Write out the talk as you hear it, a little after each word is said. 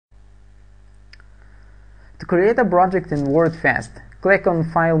To create a project in Wordfast, click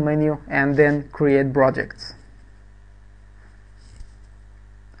on File menu and then Create Projects.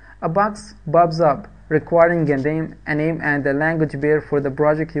 A box pops up requiring a name and a language pair for the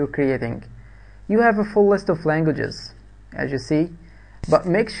project you're creating. You have a full list of languages, as you see, but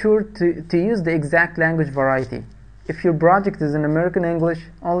make sure to use the exact language variety. If your project is in American English,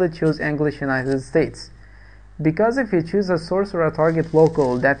 only choose English United States. Because if you choose a source or a target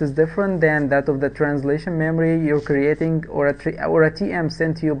local that is different than that of the translation memory you're creating or a TM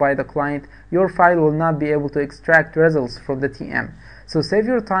sent to you by the client, your file will not be able to extract results from the TM. So save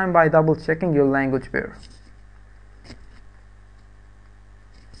your time by double checking your language pair.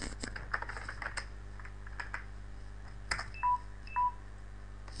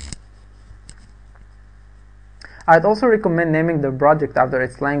 I'd also recommend naming the project after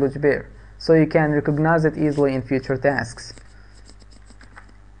its language pair, so you can recognize it easily in future tasks.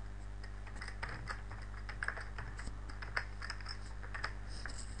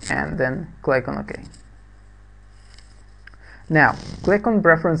 And then click on OK. Now, click on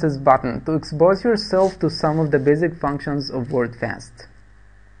Preferences button to expose yourself to some of the basic functions of Wordfast.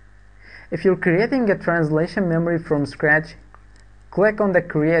 If you're creating a translation memory from scratch, click on the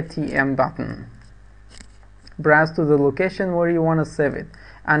Create TM button. Browse to the location where you want to save it,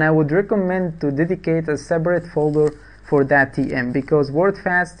 and I would recommend to dedicate a separate folder for that TM because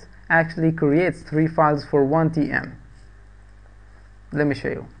Wordfast actually creates 3 files for one TM. Let me show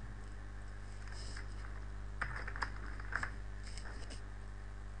you.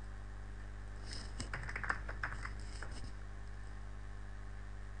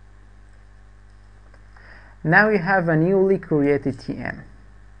 Now you have a newly created TM.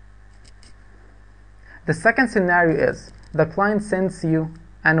 The second scenario is the client sends you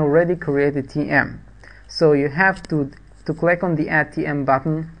an already created TM. So you have to click on the Add TM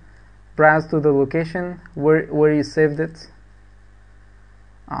button, browse to the location where you saved it.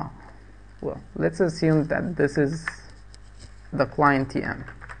 Well, let's assume that this is the client TM,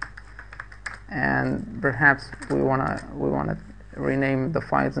 and perhaps we wanna rename the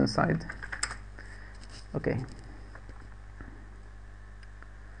files inside. Okay.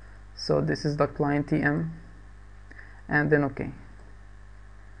 So this is the client TM, and then OK.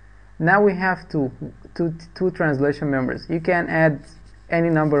 Now we have two translation memories. You can add any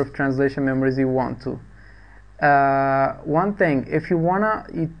number of translation memories you want to. One thing, if you wanna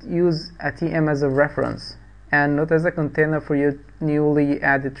use a TM as a reference and not as a container for your newly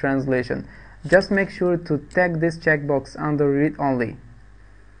added translation, just make sure to tag this checkbox under Read Only.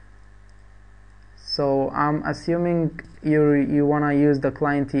 So I'm assuming you want to use the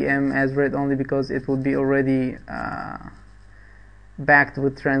client TM as read only because it will be already backed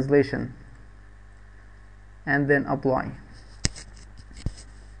with translation. And then apply.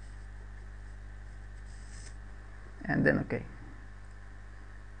 And then OK.